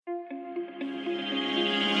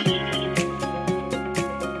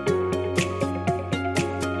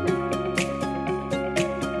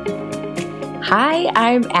Hi,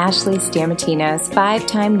 I'm Ashley Stamatinos,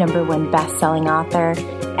 5-time #1 best-selling author,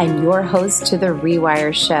 and your host to The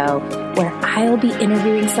Rewire Show, where I'll be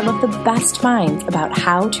interviewing some of the best minds about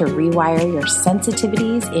how to rewire your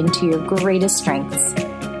sensitivities into your greatest strengths.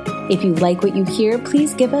 If you like what you hear,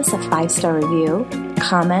 please give us a 5-star review,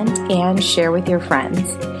 comment, and share with your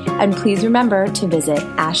friends. And please remember to visit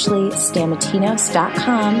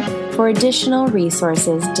ashleystamatinos.com for additional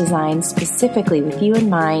resources designed specifically with you in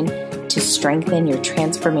mind to strengthen your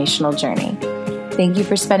transformational journey. Thank you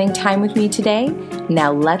for spending time with me today.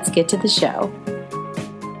 Now let's get to the show.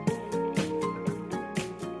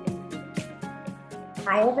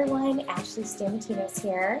 Hi everyone, Ashley Stamatinos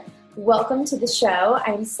here. Welcome to the show.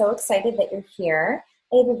 I'm so excited that you're here.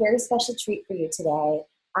 I have a very special treat for you today.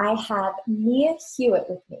 I have Mia Hewett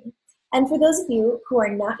with me. And for those of you who are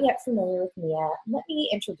not yet familiar with Mia, let me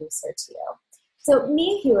introduce her to you. So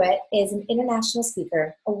Mia Hewett is an international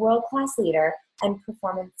speaker, a world-class leader, and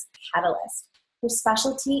performance catalyst. Her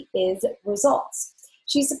specialty is results.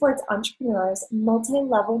 She supports entrepreneurs,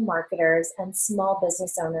 multi-level marketers, and small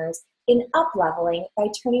business owners in up-leveling by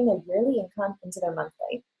turning their yearly income into their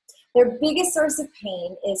monthly. Their biggest source of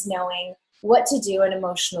pain is knowing what to do and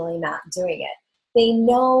emotionally not doing it. They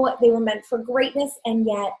know they were meant for greatness, and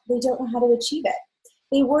yet they don't know how to achieve it.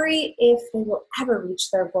 They worry if they will ever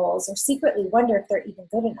reach their goals or secretly wonder if they're even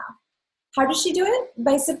good enough. How does she do it?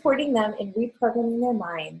 By supporting them in reprogramming their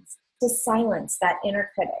minds to silence that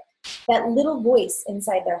inner critic, that little voice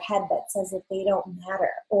inside their head that says that they don't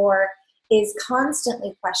matter or is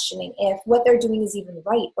constantly questioning if what they're doing is even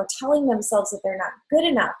right or telling themselves that they're not good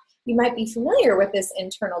enough. You might be familiar with this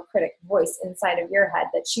internal critic voice inside of your head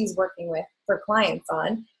that she's working with for clients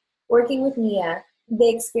on. Working with Mia, they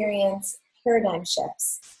experience paradigm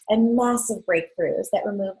shifts and massive breakthroughs that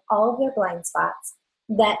remove all of their blind spots,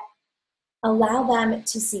 that allow them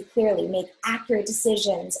to see clearly, make accurate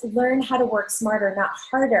decisions, learn how to work smarter, not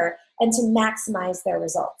harder, and to maximize their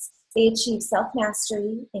results. They achieve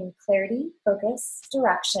self-mastery in clarity, focus,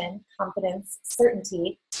 direction, confidence,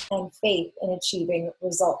 certainty, and faith in achieving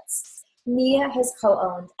results. Mia has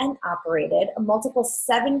co-owned and operated a multiple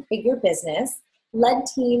 7-figure business, led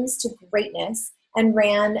teams to greatness, and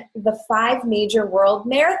ran the 5 major world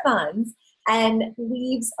marathons, and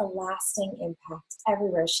leaves a lasting impact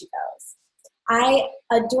everywhere she goes. I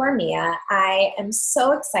adore Mia. I am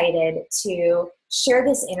so excited to share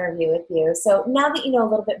this interview with you. So now that you know a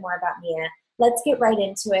little bit more about Mia, let's get right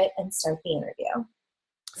into it and start the interview.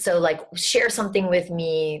 So share something with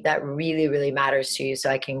me that really, really matters to you so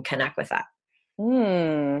I can connect with that.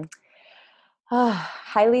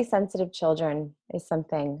 Highly sensitive children is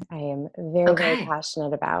something I am very, very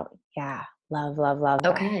passionate about. Yeah. Love that.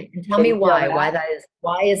 Okay. And tell me why.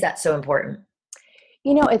 Why is that so important?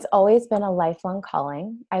 You know, it's always been a lifelong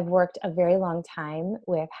calling. I've worked a very long time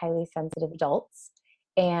with highly sensitive adults.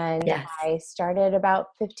 And yes. I started about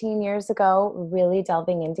 15 years ago, really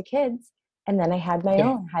delving into kids. And then I had my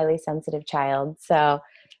own highly sensitive child. So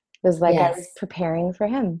it was like I was preparing for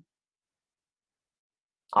him.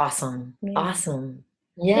 Awesome. Yeah. Awesome.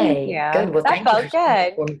 Yay. Good. Well, that felt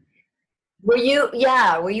good. Were you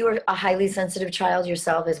a highly sensitive child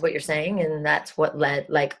yourself, is what you're saying? And that's what led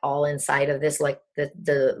all inside of this,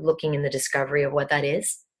 the looking and the discovery of what that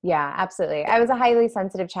is? Yeah, absolutely. I was a highly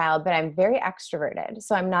sensitive child, but I'm very extroverted.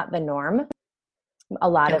 So I'm not the norm. A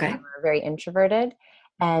lot of them are very introverted.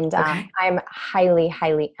 And I'm highly,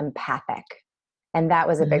 highly empathic. And that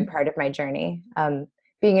was a big part of my journey,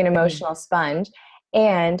 being an emotional sponge.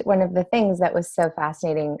 And one of the things that was so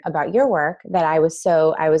fascinating about your work that I was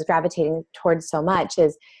gravitating towards so much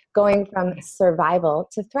is going from survival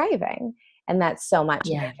to thriving. And that's so much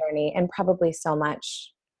of my journey, and probably so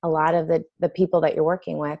much a lot of the people that you're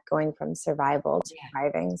working with, going from survival to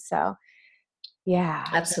thriving. So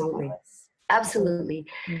absolutely. Absolutely.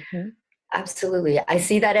 Absolutely. I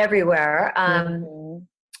see that everywhere.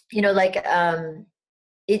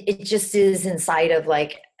 It just is inside of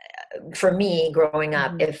for me growing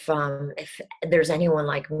up, if there's anyone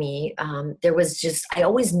like me, there was just, I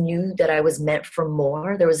always knew that I was meant for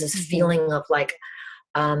more. There was this feeling of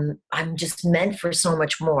I'm just meant for so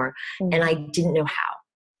much more. And I didn't know how.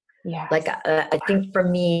 Yeah. I think for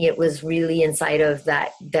me, it was really inside of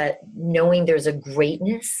that knowing there's a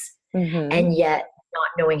greatness and yet not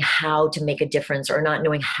knowing how to make a difference or not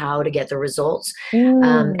knowing how to get the results.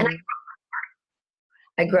 And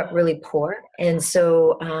I grew up really poor. And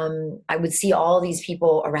so I would see all these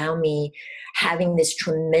people around me having this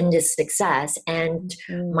tremendous success. And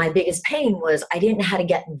my biggest pain was I didn't know how to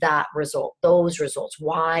get those results.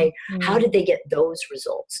 Why? How did they get those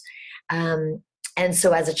results? And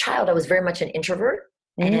so as a child, I was very much an introvert.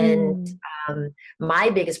 And Mm. my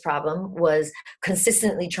biggest problem was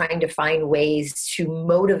consistently trying to find ways to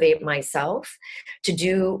motivate myself to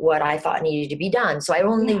do what I thought needed to be done. So I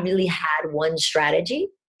only really had one strategy.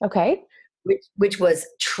 Okay. Which was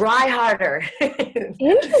try harder. That's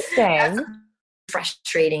Interesting.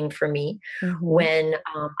 frustrating for me Mm-hmm. when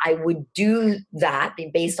I would do that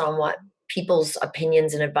based on what people's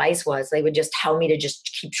opinions and advice was. They would just tell me to just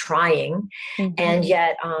keep trying. And Mm-hmm.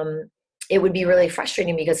 yet it would be really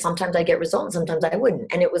frustrating because sometimes I get results, sometimes I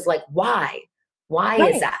wouldn't. And it was like, why? Why is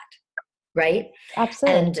Right. that? Right.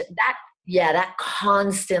 Absolutely. And that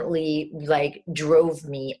constantly like drove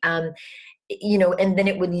me. And then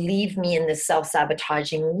it would leave me in this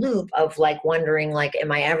self-sabotaging loop of like wondering, like,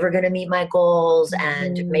 am I ever going to meet my goals?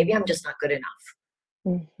 And maybe Mm-hmm. I'm just not good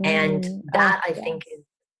enough. And Mm-hmm. Oh, that I think yes. is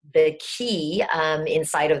the key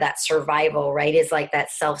inside of that survival, right? Is like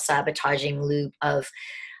that self-sabotaging loop of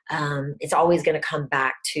it's always going to come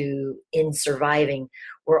back to, in surviving,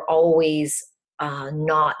 we're always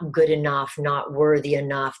not good enough, not worthy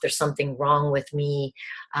enough. There's something wrong with me.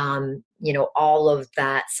 All of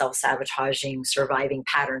that self-sabotaging surviving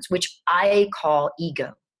patterns, which I call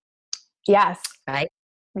ego, Yes. right?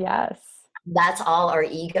 Yes. That's all our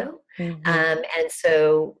ego. Mm-hmm. And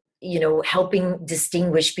so, helping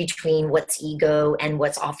distinguish between what's ego and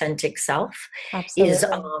what's authentic self is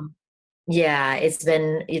Absolutely. yeah,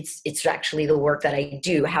 it's actually the work that I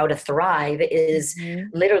do. How to thrive is Mm-hmm.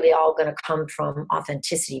 literally all going to come from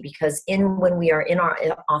authenticity, because when we are in our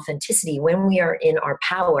authenticity, when we are in our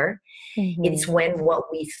power, it's Mm-hmm. when what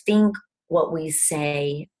we think, what we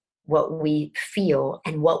say, what we feel,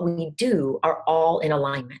 and what we do are all in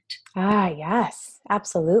alignment, Ah, yes.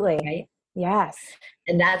 Absolutely. right? Yes.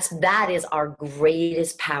 And that is our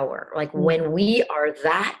greatest power. Like when Mm-hmm. we are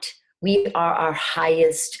that, we are our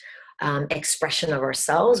highest expression of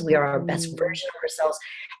ourselves. We are our best Mm-hmm. version of ourselves.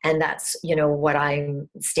 And that's, what I'm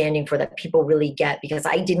standing for, that people really get, because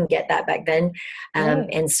I didn't get that back then. Right.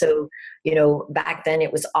 And so, back then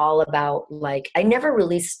it was all about, like, I never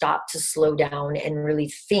really stopped to slow down and really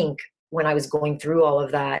think when I was going through all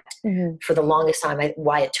of that Mm-hmm. for the longest time.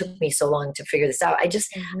 Why it took me so long to figure this out.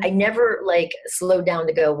 Mm-hmm. I never like slowed down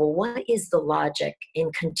to go, well, what is the logic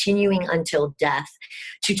in continuing until death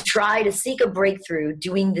to try to seek a breakthrough,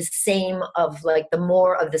 doing the same of like the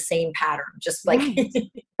more of the same pattern? Just like,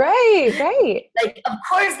 Right. Right. Right. like, of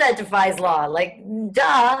course that defies law. Like,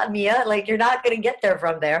 duh, Mia, like you're not going to get there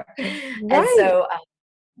from there. And Right. so,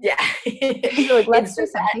 yeah, You're like, let's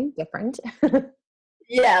it's do something different.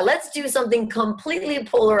 yeah, let's do something completely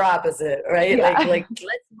polar opposite, right? like Yeah. like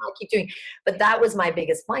let's not keep doing. But that was my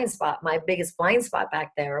biggest blind spot. My biggest blind spot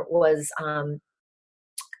back there was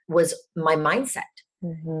my mindset.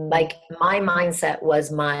 Mm-hmm. Like my mindset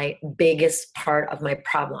was my biggest part of my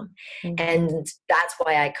problem. Mm-hmm. And that's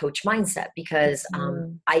why I coach mindset, because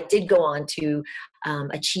Mm-hmm. I did go on to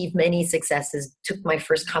achieve many successes, took my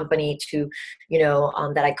first company to,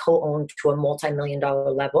 that I co-owned, to a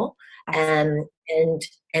multi-million-dollar level, Excellent.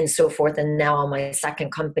 and so forth. And now on my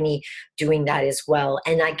second company doing that as well.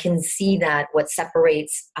 And I can see that what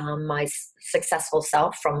separates my successful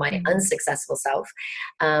self from my Mm-hmm. unsuccessful self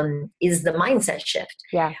is the mindset shift.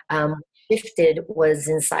 Yeah. Shifted was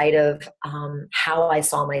inside of how I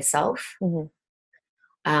saw myself,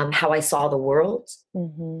 Mm-hmm. how I saw the world,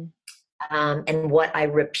 Mm-hmm. and what I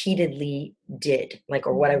repeatedly did, like,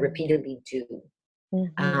 or what I Mm-hmm. repeatedly do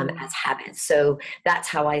Mm-hmm. as habits. So that's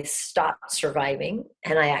how I stopped surviving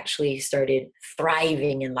and I actually started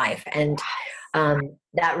thriving in life. And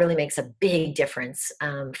that really makes a big difference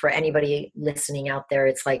for anybody listening out there.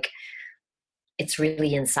 It's like, it's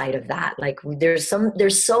really inside of that. Like there's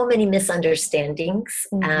so many misunderstandings.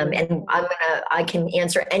 Mm-hmm. And I can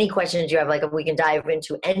answer any questions you have. Like we can dive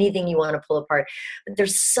into anything you want to pull apart, but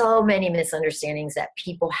there's so many misunderstandings that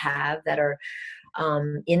people have that are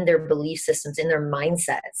in their belief systems, in their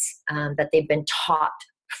mindsets, that they've been taught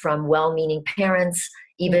from well-meaning parents,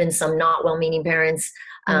 even some not well-meaning parents,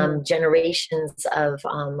 Mm-hmm. generations of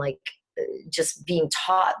just being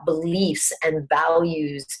taught beliefs and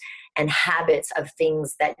values and habits of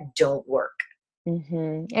things that don't work.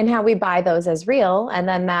 Mm-hmm. And how we buy those as real. And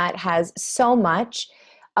then that has so much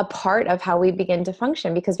a part of how we begin to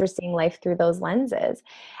function because we're seeing life through those lenses.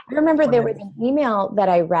 I remember there was 100%. an email that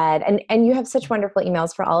I read, and you have such wonderful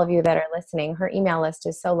emails for all of you that are listening. Her email list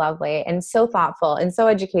is so lovely and so thoughtful and so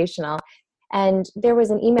educational. And there was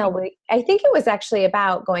an email where I think it was actually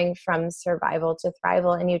about going from survival to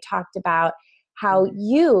thrival. And you talked about how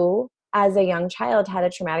you, as a young child, had a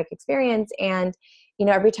traumatic experience. And,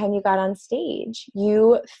 every time you got on stage,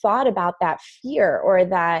 you thought about that fear or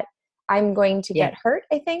that I'm going to get hurt,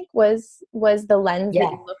 I think was the lens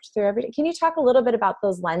that you looked through every day. Can you talk a little bit about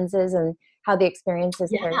those lenses and how the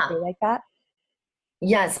experiences carry through like that?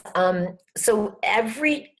 Yes. So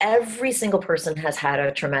every single person has had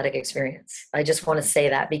a traumatic experience. I just want to say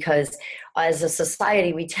that because as a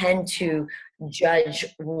society, we tend to judge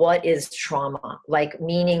what is trauma, like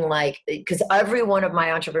meaning like, because every one of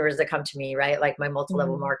my entrepreneurs that come to me, right? Like my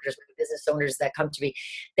multi-level marketers, my business owners that come to me,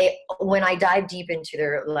 when I dive deep into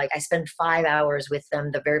their, like I spend 5 hours with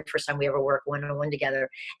them the very first time we ever work one-on-one together.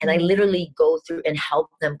 And I literally go through and help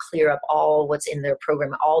them clear up all what's in their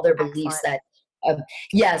program, all their beliefs that,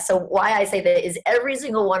 so why I say that is every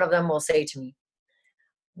single one of them will say to me,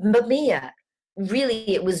 but Mia, really,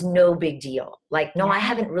 it was no big deal. Like, no, I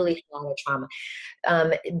haven't really had a trauma.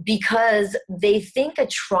 Because they think a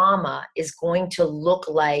trauma is going to look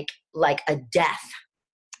like a death.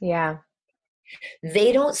 Yeah.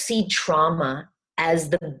 They don't see trauma as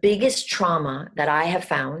the biggest trauma that I have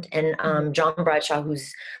found. And John Bradshaw,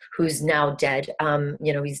 who's now dead,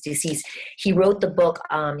 he's deceased. He wrote the book,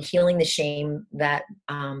 Healing the Shame That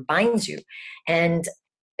Binds You. And,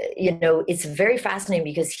 it's very fascinating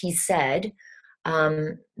because he said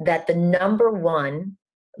that the number one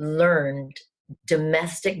learned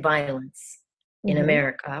domestic violence in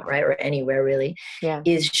America, right, or anywhere really,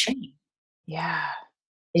 is shame. Yeah.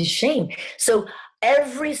 Is shame. So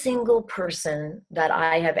every single person that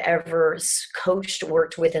I have ever coached,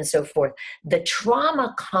 worked with, and so forth, the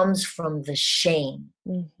trauma comes from the shame.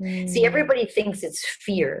 See, everybody thinks it's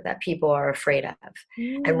fear that people are afraid of.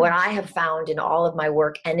 And what I have found in all of my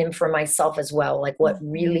work and for myself as well, like what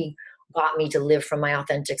really got me to live from my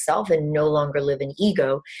authentic self and no longer live in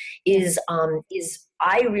ego is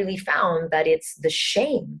I really found that it's the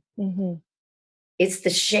shame. It's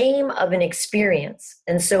the shame of an experience.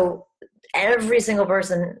 And so every single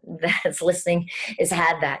person that's listening has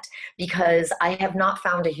had that, because I have not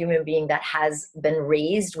found a human being that has been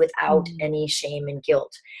raised without any shame and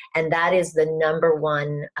guilt. And that is the number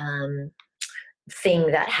one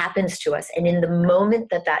thing that happens to us. And in the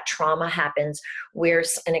moment that trauma happens, where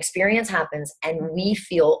an experience happens and we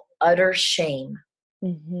feel utter shame,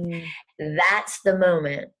 that's the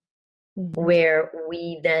moment where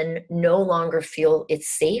we then no longer feel it's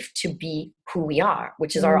safe to be who we are,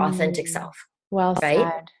 which is our authentic self. Well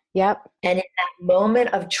said. Yep. And in that moment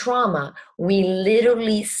of trauma, we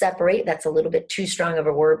literally separate. That's a little bit too strong of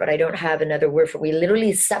a word, but I don't have another word for it. We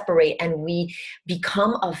literally separate and we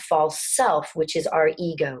become a false self, which is our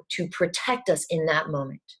ego, to protect us in that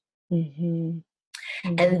moment.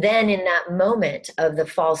 And then in that moment of the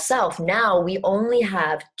false self, now we only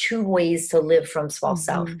have two ways to live from false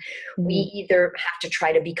self. We either have to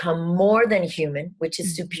try to become more than human, which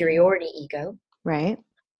is superiority ego. Right.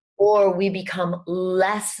 Or we become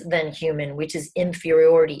less than human, which is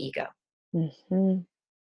inferiority ego.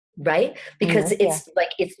 Right? Because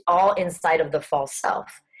it's all inside of the false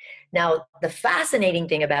self. Now, the fascinating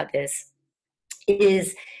thing about this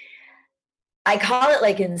is I call it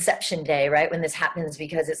like Inception Day, right? When this happens,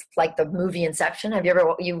 because it's like the movie Inception. Have you ever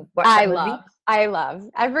watched that movie? I love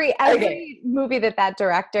every movie that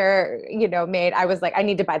director, made. I was like, I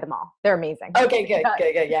need to buy them all. They're amazing. Okay, good.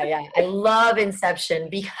 Yeah. I love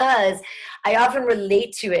Inception because I often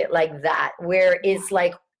relate to it like that, where it's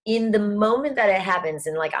like in the moment that it happens,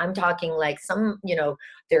 and like I'm talking like some,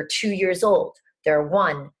 they're 2 years old, they're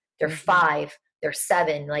 1, they're 5. They're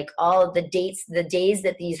 7, like all of the days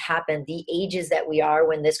that these happen, the ages that we are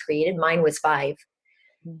when this created. Mine was 5.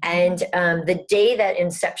 And the day that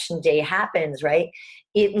Inception Day happens, right,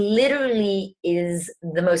 it literally is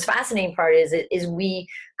the most fascinating part is we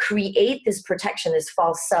create this protection, this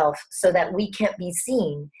false self, so that we can't be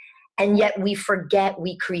seen. And yet we forget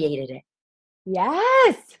we created it.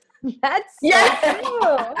 Yes. That's so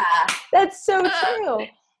true. That's so true.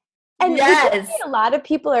 And a lot of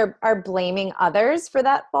people are blaming others for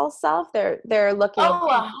that false self. They're looking.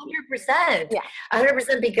 100%. Yeah.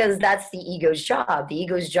 100%, because that's the ego's job. The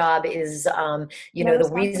ego's job is, the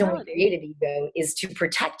reason we created ego is to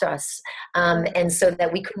protect us. And so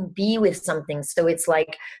that we can be with something. So it's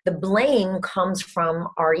like the blame comes from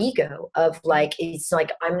our ego of like, it's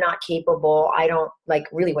like, I'm not capable. I don't like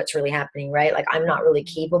really what's really happening, right? Like I'm not really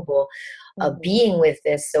capable of being with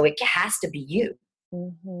this. So it has to be you.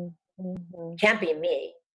 Can't be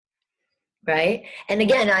me. Right. And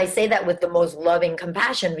again, I say that with the most loving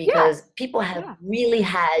compassion, because people have really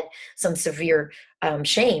had some severe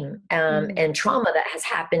shame and trauma that has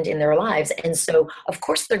happened in their lives. And so, of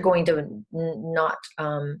course, they're going to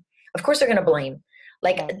of course, they're going to blame.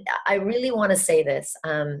 Like, I really want to say this.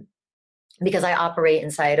 because I operate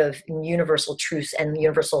inside of universal truths and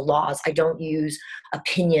universal laws. I don't use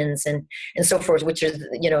opinions and so forth, which is,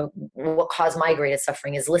 what caused my greatest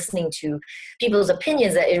suffering, is listening to people's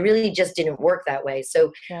opinions that it really just didn't work that way.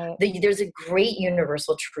 So Right. there's a great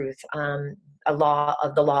universal truth, the law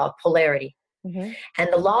of polarity. Mm-hmm.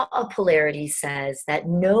 And the law of polarity says that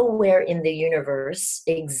nowhere in the universe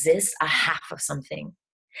exists a half of something.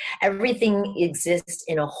 Everything exists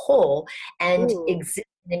in a whole and exists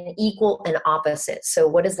in an equal and opposite. So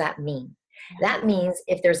what does that mean? That means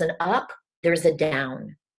if there's an up, there's a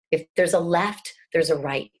down. If there's a left, there's a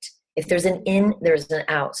right. If there's an in, there's an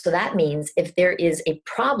out. So that means if there is a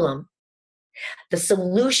problem, the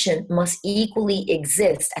solution must equally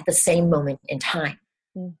exist at the same moment in time.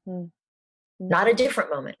 Mm-hmm. Not a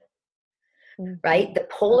different moment, right? The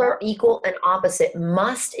polar, equal, and opposite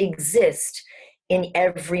must exist in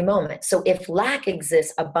every moment. So if lack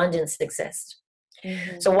exists, abundance exists.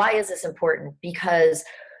 Mm-hmm. So why is this important? Because,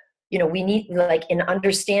 we need, like, in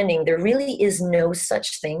understanding, there really is no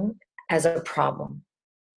such thing as a problem.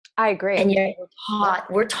 I agree. And yet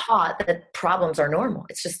we're taught that problems are normal.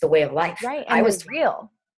 It's just the way of life. Right. And they're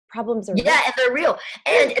real. Problems are real. And they're real.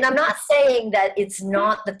 And I'm not saying that it's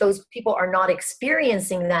not, that those people are not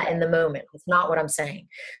experiencing that in the moment. It's not what I'm saying.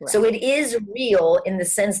 Right. So it is real in the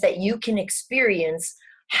sense that you can experience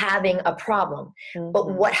having a problem. Mm-hmm.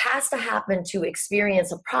 But what has to happen to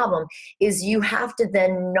experience a problem is you have to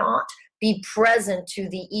then not be present to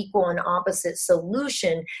the equal and opposite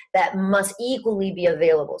solution that must equally be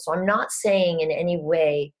available. So I'm not saying in any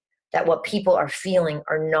way that what people are feeling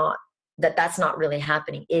are not, that's not really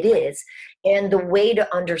happening. It is. And the way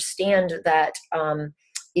to understand that,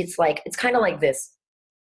 it's kind of like this.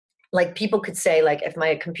 Like, people could say, like, if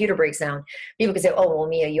my computer breaks down, people could say, oh, well,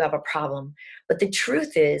 Mia, you have a problem. But the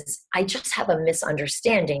truth is, I just have a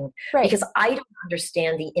misunderstanding, right? Because I don't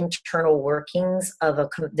understand the internal workings of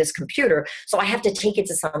this computer. So I have to take it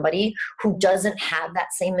to somebody who doesn't have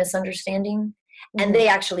that same misunderstanding. And they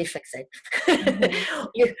actually fix it.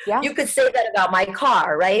 Mm-hmm. You could say that about my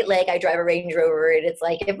car, right? Like, I drive a Range Rover, and it's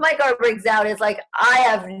like, if my car breaks down, it's like, I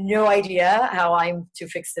have no idea how I'm to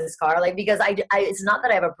fix this car. Like, because I it's not that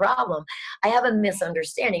I have a problem. I have a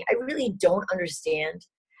misunderstanding. I really don't understand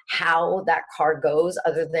how that car goes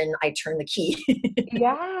other than I turn the key.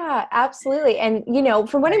 Yeah, absolutely. And,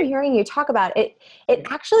 from what I'm hearing you talk about, it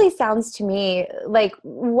actually sounds to me like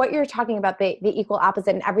what you're talking about, the equal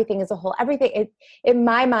opposite and everything as a whole. Everything, in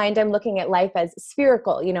my mind, I'm looking at life as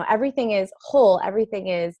spherical. Everything is whole. Everything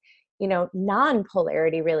is,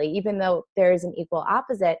 non-polarity, really, even though there is an equal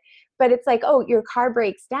opposite. But it's like, oh, your car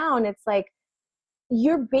breaks down. It's like,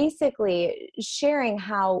 you're basically sharing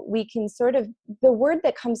how we can sort of, the word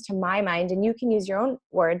that comes to my mind, and you can use your own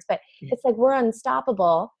words, but it's like, we're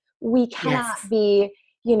unstoppable. We cannot be,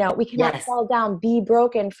 we cannot fall down, be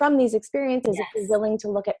broken from these experiences if we're willing to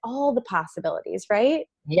look at all the possibilities, right?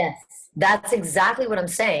 Yes, that's exactly what I'm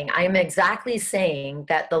saying. I'm exactly saying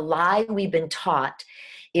that the lie we've been taught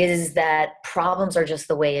is that problems are just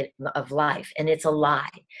the way of life, and it's a lie.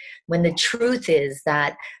 When the truth is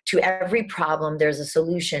that to every problem, there's a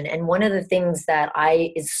solution. And one of the things that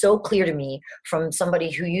is so clear to me from somebody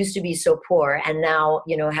who used to be so poor and now,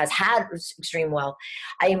 has had extreme wealth,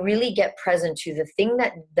 I really get present to the thing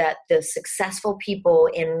that the successful people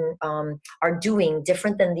are doing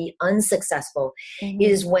different than the unsuccessful,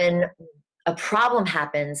 is when a problem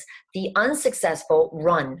happens, the unsuccessful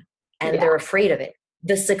run and they're afraid of it.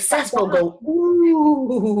 The successful go,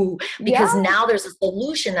 ooh, because now there's a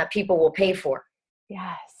solution that people will pay for.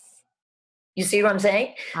 Yes. You see what I'm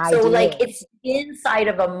saying? So like, it's inside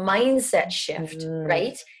of a mindset shift,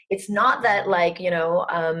 right? It's not that, like,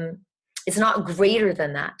 it's not greater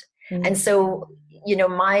than that. And so,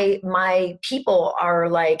 my people are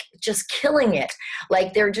like just killing it.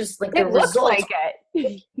 Like, they're just like, the results. Like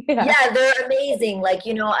it. Yeah, they're amazing. Like,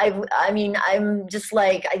 I'm just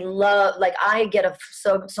like, I love, like, I get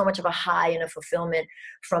so much of a high and a fulfillment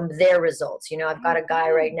from their results. I've got a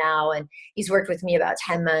guy right now, and he's worked with me about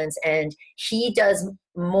 10 months, and he does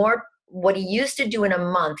more, what he used to do in a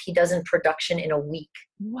month, he does in production in a week.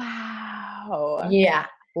 Wow. Yeah.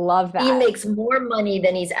 Love that. He makes more money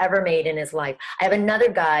than he's ever made in his life. I have another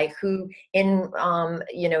guy who, in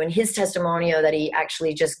his testimonial that he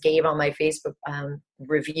actually just gave on my Facebook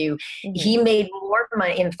review, he made more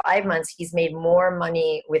money in 5 months. He's made more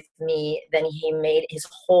money with me than he made his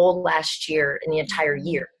whole last year in the entire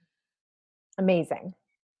year. Amazing.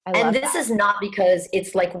 And this is not because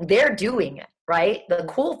it's like they're doing it, right? The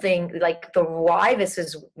cool thing, like why this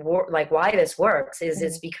works is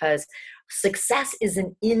it's because success is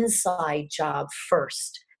an inside job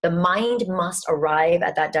first The mind must arrive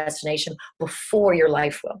at that destination before your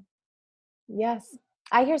life will. Yes.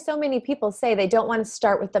 I hear so many people say they don't want to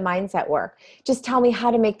start with the mindset work. Just tell me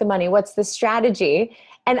how to make the money. What's the strategy?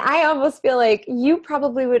 And I almost feel like you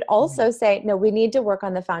probably would also say, no, we need to work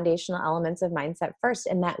on the foundational elements of mindset first.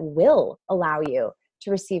 And that will allow you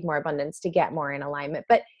to receive more abundance, to get more in alignment.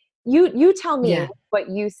 But you tell me what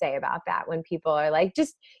you say about that when people are like,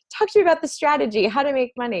 just talk to me about the strategy, how to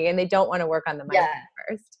make money, and they don't want to work on the mindset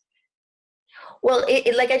first. Well,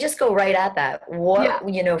 like I just go right at that. What,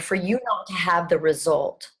 you know, for you not to have the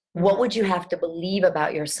result, what would you have to believe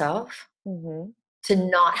about yourself to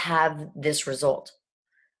not have this result?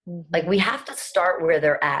 Like we have to start where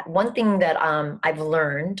they're at. One thing that I've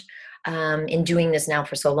learned in doing this now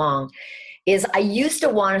for so long is I used to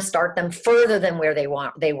want to start them further than where they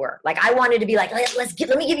were. Like I wanted to be like,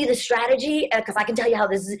 let me give you the strategy because I can tell you how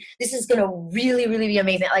this is going to really, really be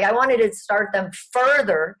amazing. Like I wanted to start them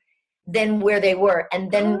further than where they were.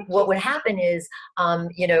 And then what would happen is,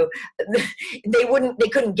 you know, they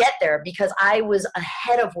couldn't get there because I was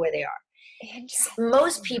ahead of where they are.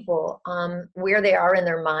 Most people, where they are in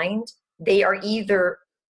their mind, they are either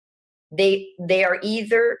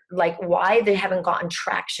like why they haven't gotten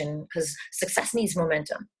traction, because success needs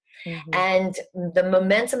momentum. And the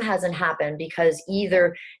momentum hasn't happened because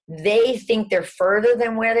either they think they're further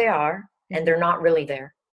than where they are and they're not really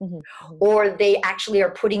there. Or they actually are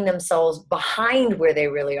putting themselves behind where they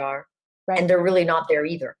really are, and they're really not there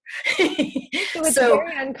either. So it's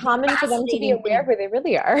very uncommon for them to be aware of where they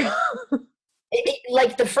really are.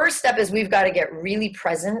 Like the first step is we've got to get really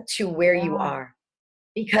present to where you are,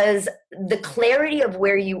 because the clarity of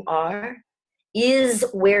where you are is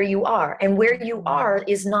where you are, and where you are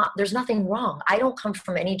is not, there's nothing wrong. I don't come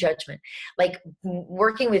from any judgment. Like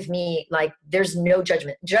working with me, like there's no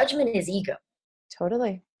judgment. Judgment is ego.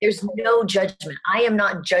 Totally. There's no judgment. I am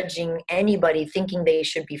not judging anybody thinking they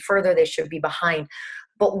should be further, they should be behind.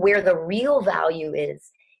 But where the real value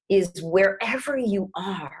is wherever you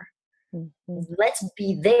are, let's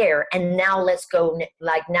be there. And now let's go,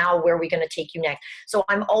 like now where are we going to take you next? So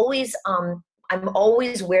I'm always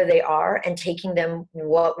where they are and taking them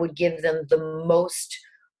what would give them the most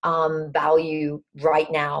value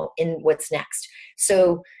right now in what's next.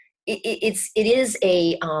 So it is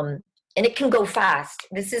a, and it can go fast.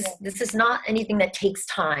 This is not anything that takes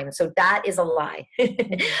time. So that is a lie.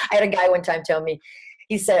 I had a guy one time tell me,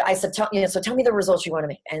 I said, tell me the results you want to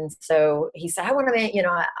make. And so he said, I want to make,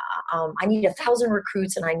 I need 1,000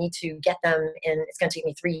 recruits and I need to get them in, it's going to take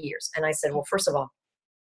me 3 years. And I said, well, first of all,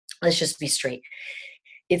 let's just be straight.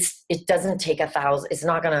 It doesn't take 1,000. It's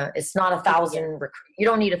not 1,000 recruits. You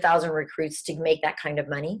don't need 1,000 recruits to make that kind of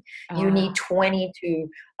money. You need 20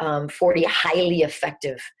 to 40 highly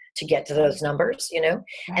effective to get to those numbers,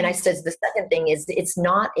 And I said, the second thing is it's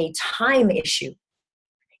not a time issue.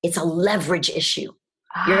 It's a leverage issue.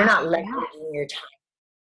 You're not leveraging your time,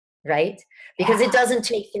 right? Because it doesn't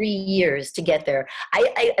take 3 years to get there.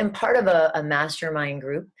 I am part of a mastermind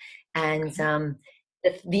group, and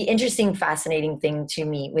the interesting, fascinating thing to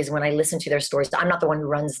me was when I listen to their stories. I'm not the one who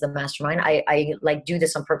runs the mastermind. I like do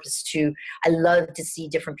this on purpose too. I love to see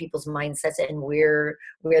different people's mindsets and where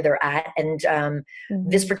they're at. And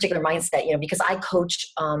this particular mindset, because I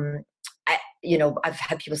coach, I've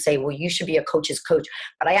had people say, well, you should be a coach's coach,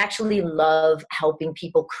 but I actually love helping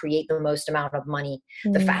people create the most amount of money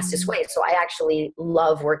the fastest way. So I actually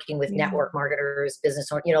love working with network marketers,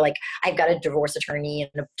 business owners, like I've got a divorce attorney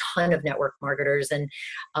and a ton of network marketers and,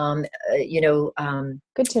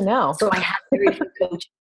 good to know. So I have very few coaches.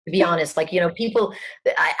 To be honest, people,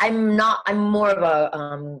 I'm more of a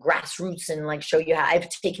grassroots and like show you how. I've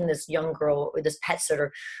taken this young girl, this pet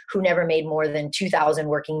sitter who never made more than 2,000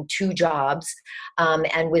 working 2 jobs.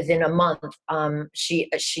 And within a month,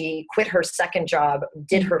 she quit her second job,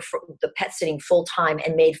 did the pet sitting full time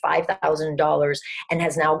and made $5,000 and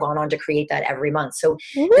has now gone on to create that every month. So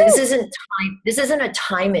this isn't a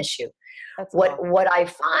time issue. That's what I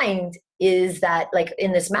find is that like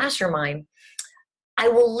in this mastermind, I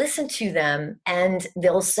will listen to them and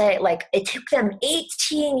they'll say like, it took them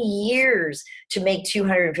 18 years to make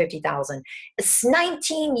 250,000. It's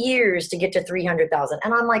 19 years to get to 300,000.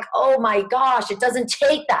 And I'm like, oh my gosh, it doesn't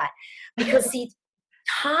take that, because see,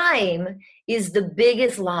 time is the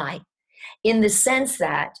biggest lie in the sense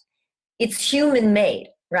that it's human made,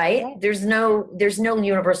 right? There's no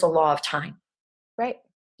universal law of time. Right.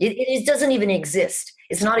 It doesn't even exist.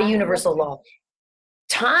 It's not a universal law.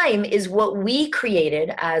 Time is what we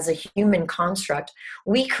created as a human construct.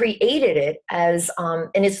 We created it as, and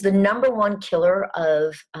it's the number one killer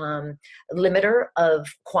of, limiter of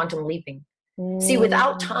quantum leaping. See,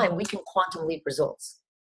 without time, we can quantum leap results.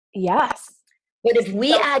 Yes. But if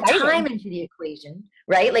we So add exciting. time into the equation,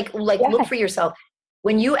 right? Like Yes. look for yourself.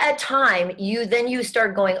 When you add time, you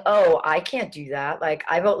start going, oh, I can't do that. Like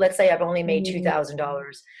let's say I've only made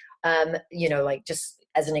 $2,000. Like just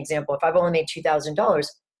as an example, if I've only made $2,000,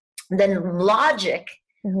 then logic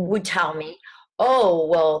would tell me, oh,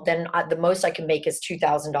 well, then the most I can make is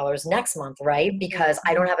 $2,000 next month, right? Because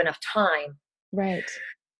I don't have enough time. Right.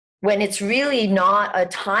 When it's really not a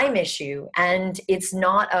time issue, and it's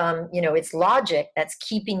not, it's logic that's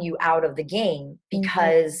keeping you out of the game.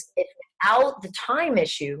 Because if without the time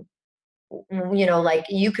issue, like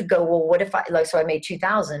you could go, well, what if so I made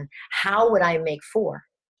 2,000, how would I make 4?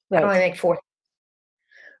 Right. How do I make 4?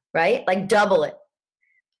 Right? Like double it,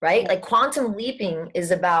 right? Like quantum leaping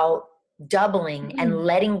is about doubling and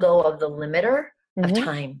letting go of the limiter of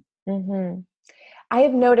time. I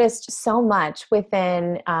have noticed so much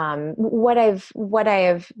within what I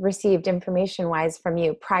have received information wise from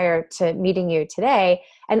you prior to meeting you today,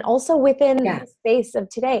 and also within the space of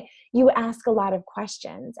today. You ask a lot of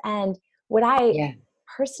questions, and what I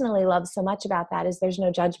personally love so much about that is there's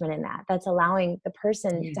no judgment in that. That's allowing the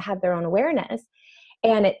person to have their own awareness,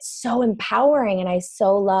 and it's so empowering. And I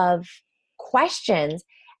so love questions.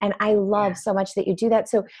 And I love so much that you do that.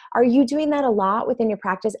 So are you doing that a lot within your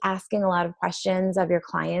practice, asking a lot of questions of your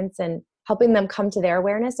clients and helping them come to their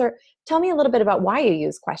awareness? Or tell me a little bit about why you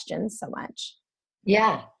use questions so much.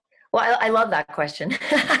 Yeah. Well, I love that question. Great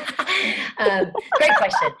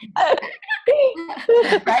question.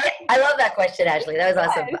 Right? I love that question, Ashley. That was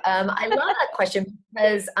awesome. I love that question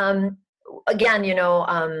because, again,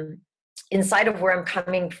 inside of where I'm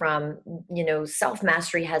coming from,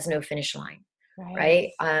 self-mastery has no finish line.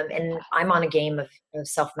 Right. And I'm on a game of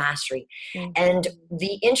self-mastery. And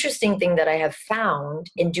the interesting thing that I have found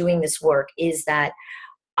in doing this work is that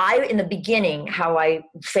in the beginning, how I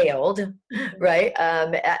failed, right,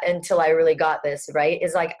 until I really got this, right,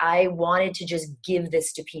 is like I wanted to just give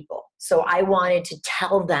this to people. So I wanted to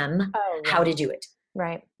tell them how to do it.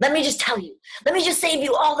 Right. Let me just tell you. Let me just save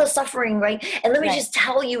you all the suffering, right? And let me just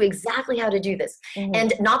tell you exactly how to do this.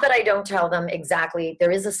 And not that I don't tell them exactly. There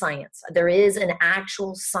is a science. There is an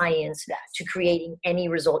actual science to creating any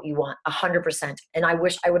result you want, 100%. And I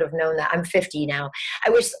wish I would have known that. I'm 50 now. I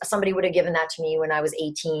wish somebody would have given that to me when I was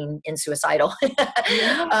 18 and suicidal.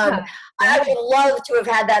 I would love to have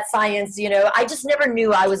had that science. I just never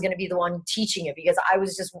knew I was going to be the one teaching it, because I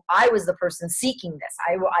was the person seeking this.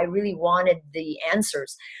 I really wanted the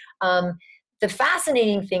answers. The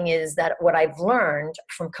fascinating thing is that what I've learned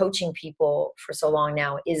from coaching people for so long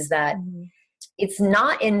now is that it's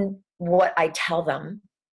not in what I tell them.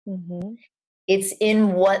 It's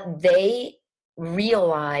in what they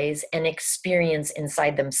realize and experience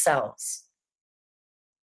inside themselves.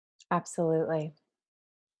 Absolutely.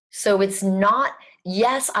 So it's not,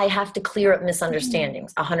 yes, I have to clear up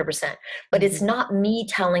misunderstandings 100%, but it's not me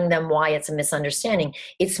telling them why it's a misunderstanding.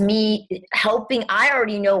 It's me helping. I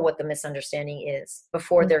already know what the misunderstanding is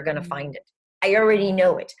before they're going to find it. I already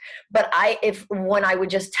know it. But when I would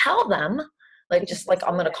just tell them, I'm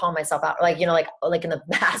going to call myself out, like in the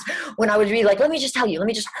past when I would be like, let me just tell you, let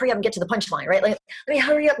me just hurry up and get to the punchline, right? Like, let me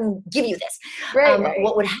hurry up and give you this. Right.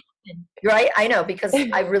 What would happen? Right? I know, because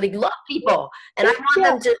I really love people and I want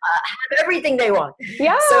them to have everything they want.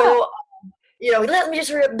 Yeah. So, let me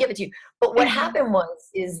just hurry up and give it to you. But what happened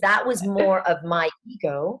is that was more of my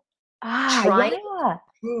ego trying to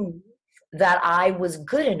prove that I was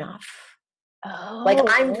good enough. Like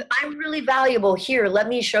I'm really valuable here. Let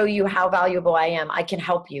me show you how valuable I am. I can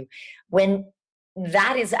help you. When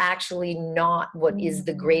that is actually not what is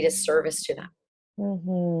the greatest service to them.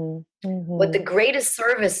 What the greatest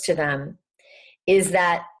service to them is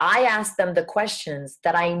that I ask them the questions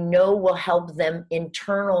that I know will help them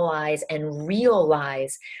internalize and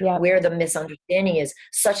realize where the misunderstanding is,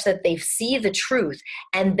 such that they see the truth.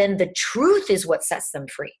 And then the truth is what sets them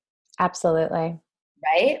free. Absolutely.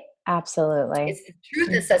 Right? Absolutely. It's the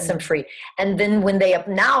truth that sets them free. And then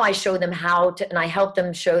now I show them how to, and I help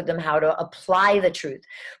them show them how to apply the truth,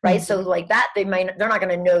 right? So like that, they're not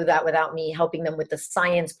going to know that without me helping them with the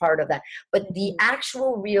science part of that. But the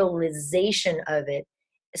actual realization of it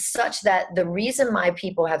is such that the reason my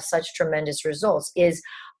people have such tremendous results is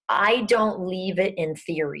I don't leave it in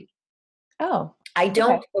theory. I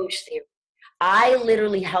don't coach theory. I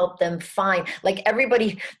literally help them find, like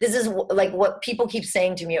everybody, this is like what people keep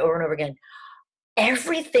saying to me over and over again.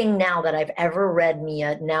 Everything now that I've ever read,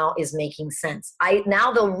 Mia, now is making sense.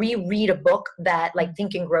 Now they'll reread a book that like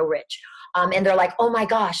Think and Grow Rich. And they're like, oh my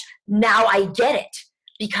gosh, now I get it.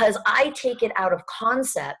 Because I take it out of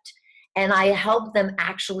concept and I help them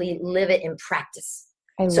actually live it in practice.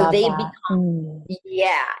 I So love they that. become,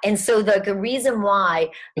 yeah. And so the reason why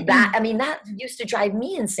that, I mean, that used to drive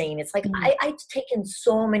me insane. It's like, I've taken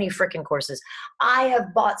so many freaking courses. I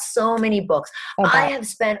have bought so many books. I have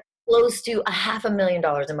spent close to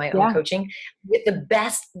 $500,000 in my own coaching with the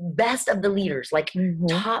best of the leaders, like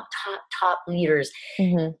top leaders.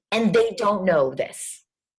 And they don't know this.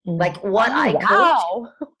 Like what I coach.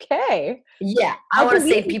 Okay. Yeah, I want to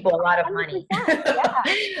save people a lot of money.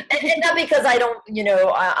 And not because I don't,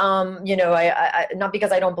 not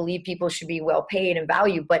because I don't believe people should be well paid and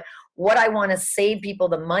valued, but what I want to save people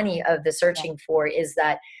the money of the searching for is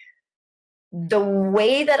that the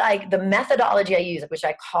way that the methodology I use, which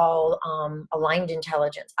I call aligned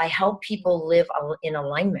intelligence, I help people live in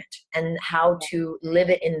alignment and how to live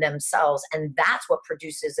it in themselves. And that's what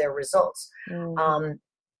produces their results.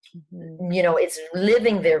 It's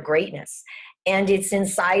living their greatness, and it's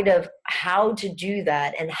inside of how to do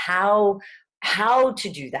that, and how to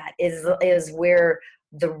do that is where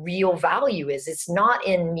the real value is. It's not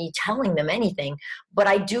in me telling them anything, but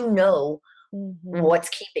I do know what's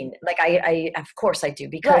keeping them. Like I of course I do,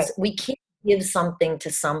 because we can't give something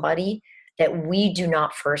to somebody that we do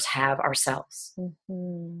not first have ourselves.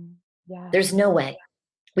 There's no way.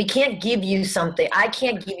 We can't give you something. I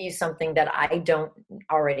can't give you something that I don't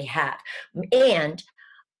already have. And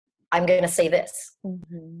I'm going to say this.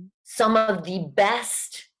 Some of the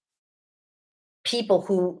best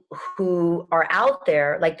people who are out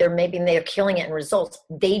there, like they're killing it in results,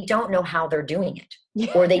 they don't know how they're doing it.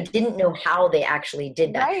 Or they didn't know how they actually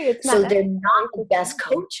did that. So they're not the best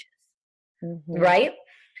coaches. Right?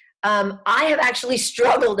 I have actually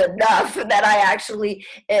struggled enough that I actually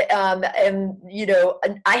I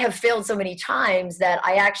have failed so many times that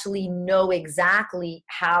I actually know exactly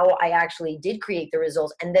how I actually did create the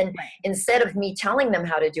results. And then instead of me telling them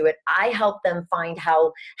how to do it, I help them find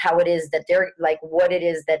how it is that they're like, what it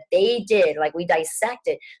is that they did. Like we dissect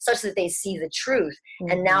it such that they see the truth,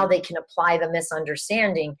 and now they can apply the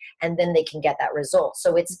misunderstanding, and then they can get that result.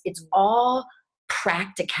 So it's all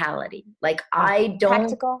practicality. Like I don't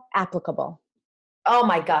practical, applicable. Oh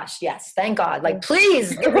my gosh, yes, thank God. Like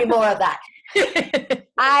please give me more of that.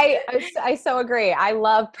 I so agree. I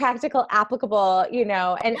love practical, applicable,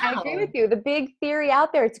 and I agree with you. The big theory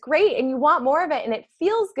out there, it's great and you want more of it and it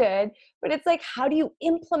feels good, but it's like, how do you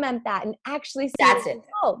implement that and actually see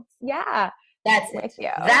results? Yeah. That's it.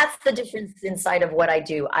 That's the difference inside of what I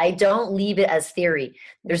do. I don't leave it as theory.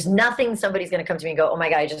 There's nothing somebody's going to come to me and go, oh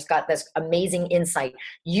my God, I just got this amazing insight.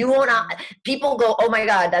 People go, oh my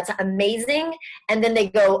God, that's amazing. And then they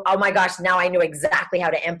go, oh my gosh, now I know exactly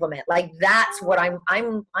how to implement. Like that's what I'm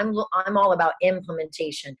all about,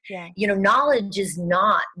 implementation. Knowledge is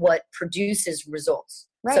not what produces results.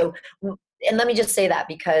 Right. So, and let me just say that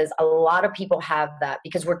because a lot of people have that,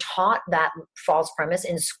 because we're taught that false premise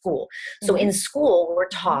in school. So in school, we're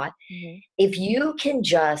taught if you can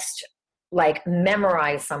just like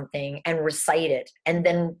memorize something and recite it and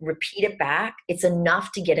then repeat it back, it's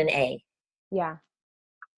enough to get an A. Yeah.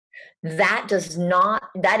 That is not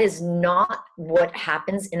what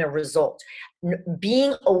happens in a result.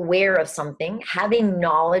 Being aware of something, having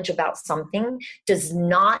knowledge about something does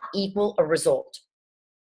not equal a result.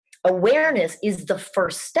 Awareness is the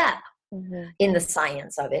first step in the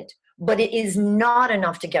science of it, but it is not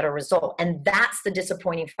enough to get a result. And that's the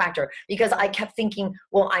disappointing factor, because I kept thinking,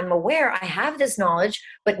 well, I'm aware, I have this knowledge,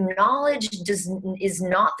 but knowledge is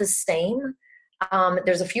not the same.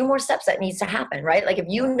 There's a few more steps that needs to happen, right? Like if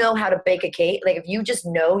you know how to bake a cake, like if you just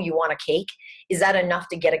know you want a cake, is that enough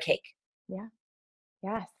to get a cake? Yeah.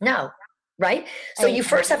 Yes. No. Right? So you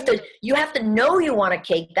have to know you want a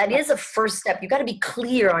cake. That is a first step. You got to be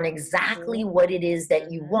clear on exactly what it is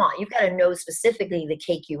that you want. You've got to know specifically the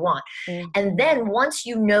cake you want. And then once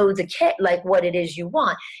you know the cake, like what it is you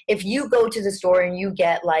want, if you go to the store and you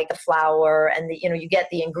get like the flour and you get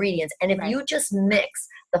the ingredients, and if you just mix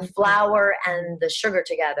the flour and the sugar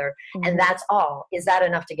together and that's all, is that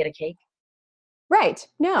enough to get a cake? Right.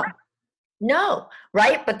 No,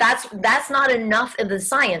 right? But that's not enough of the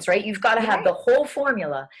science, right? You've got to have the whole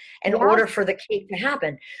formula in order for the cake to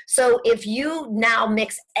happen. So if you now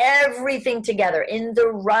mix everything together in the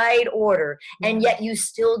right order, and yet you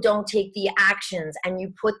still don't take the actions and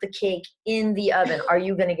you put the cake in the oven, are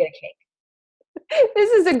you going to get a cake?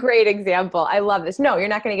 This is a great example. I love this. No, you're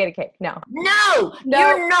not going to get a cake. No,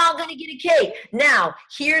 you're not going to get a cake. Now,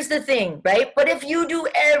 here's the thing, right? But if you do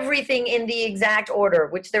everything in the exact order,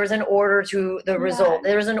 which there's an order to the result,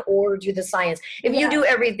 there's an order to the science. If you do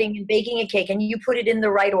everything in baking a cake and you put it in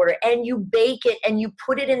the right order and you bake it and you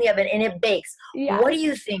put it in the oven and it bakes, what do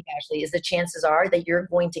you think, Ashley, is the chances are that you're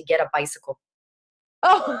going to get a bicycle?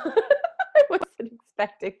 Oh, I wasn't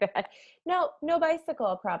expecting that. No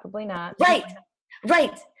bicycle, probably not.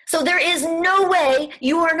 Right. So there is no way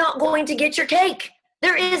you are not going to get your cake.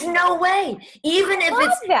 There is no way. Even if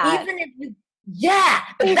you,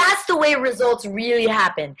 but that's the way results really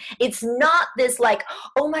happen. It's not this like,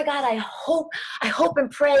 oh my God, I hope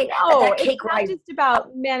and pray that cake rises. It's not just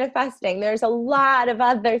about manifesting. There's a lot of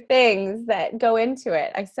other things that go into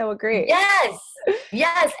it. I so agree.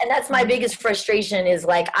 Yes. And that's my biggest frustration is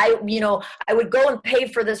like, I would go and pay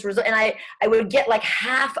for this result and I would get like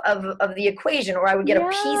half of the equation, or I would get a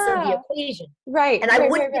piece of the equation. Right. And I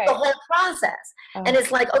wouldn't get the whole process. Oh. And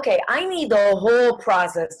it's like, okay, I need the whole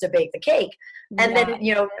process to bake the cake. And then,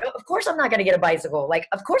 of course I'm not going to get a bicycle. Like,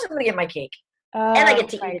 of course I'm going to get my cake. And I get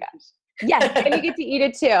to eat it. Yes, and you get to eat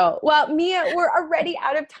it too. Well, Mia, we're already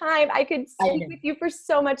out of time. I could speak with you for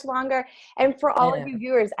so much longer. And for all of you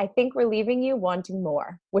viewers, I think we're leaving you wanting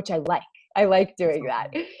more, which I like. I like doing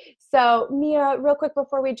that. So Mia, real quick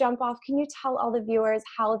before we jump off, can you tell all the viewers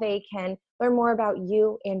how they can learn more about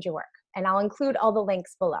you and your work? And I'll include all the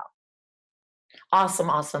links below.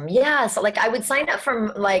 Awesome. Yeah. So like I would sign up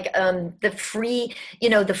from like the free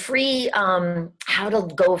how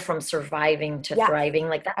to go from surviving to thriving.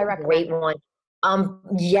 Like that's a great one.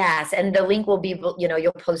 Yes. And the link will be,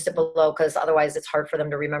 you'll post it below because otherwise it's hard for them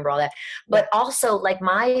to remember all that. But also like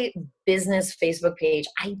my business Facebook page,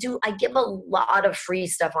 I give a lot of free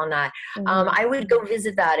stuff on that. I would go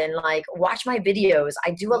visit that and like watch my videos.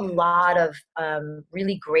 I do a lot of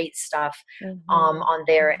really great stuff on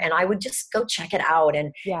there, and I would just go check it out.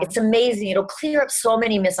 And it's amazing. It'll clear up so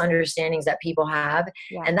many misunderstandings that people have.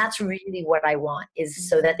 And that's really what I want, is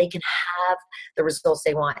so that they can have the results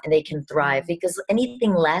they want and they can thrive, because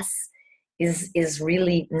anything less is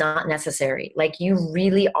really not necessary. Like you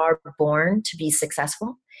really are born to be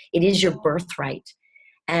successful. It is your birthright.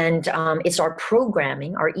 And it's our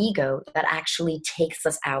programming, our ego, that actually takes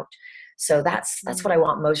us out. So that's what I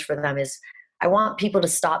want most for them, is I want people to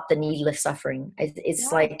stop the needless suffering.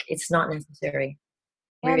 It's like, it's not necessary.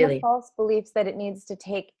 And really. The false beliefs that it needs to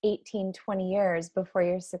take 18, 20 years before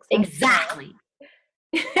you're successful. Exactly.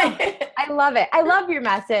 I love it. I love your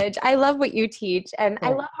message. I love what you teach, and I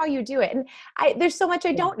love how you do it. And there's so much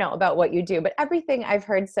I don't know about what you do, but everything I've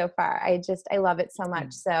heard so far, I love it so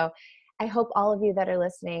much. So I hope all of you that are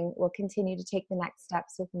listening will continue to take the next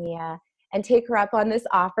steps with Mia and take her up on this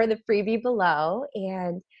offer, the freebie below.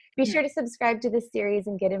 And be sure to subscribe to this series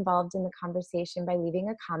and get involved in the conversation by leaving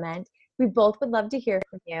a comment. We both would love to hear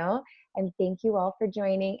from you. And thank you all for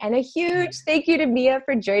joining. And a huge thank you to Mia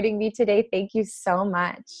for joining me today. Thank you so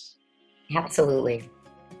much. Absolutely.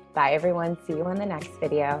 Bye, everyone. See you on the next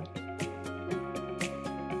video.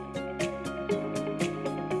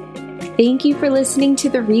 Thank you for listening to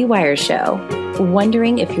The Rewire Show.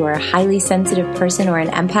 Wondering if you're a highly sensitive person or an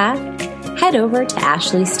empath? Head over to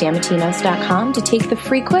ashleystamatinos.com to take the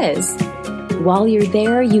free quiz. While you're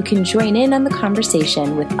there, you can join in on the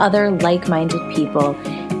conversation with other like-minded people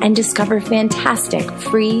and discover fantastic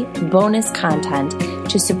free bonus content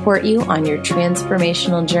to support you on your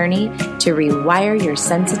transformational journey to rewire your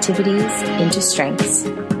sensitivities into strengths.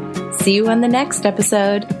 See you on the next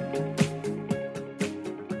episode.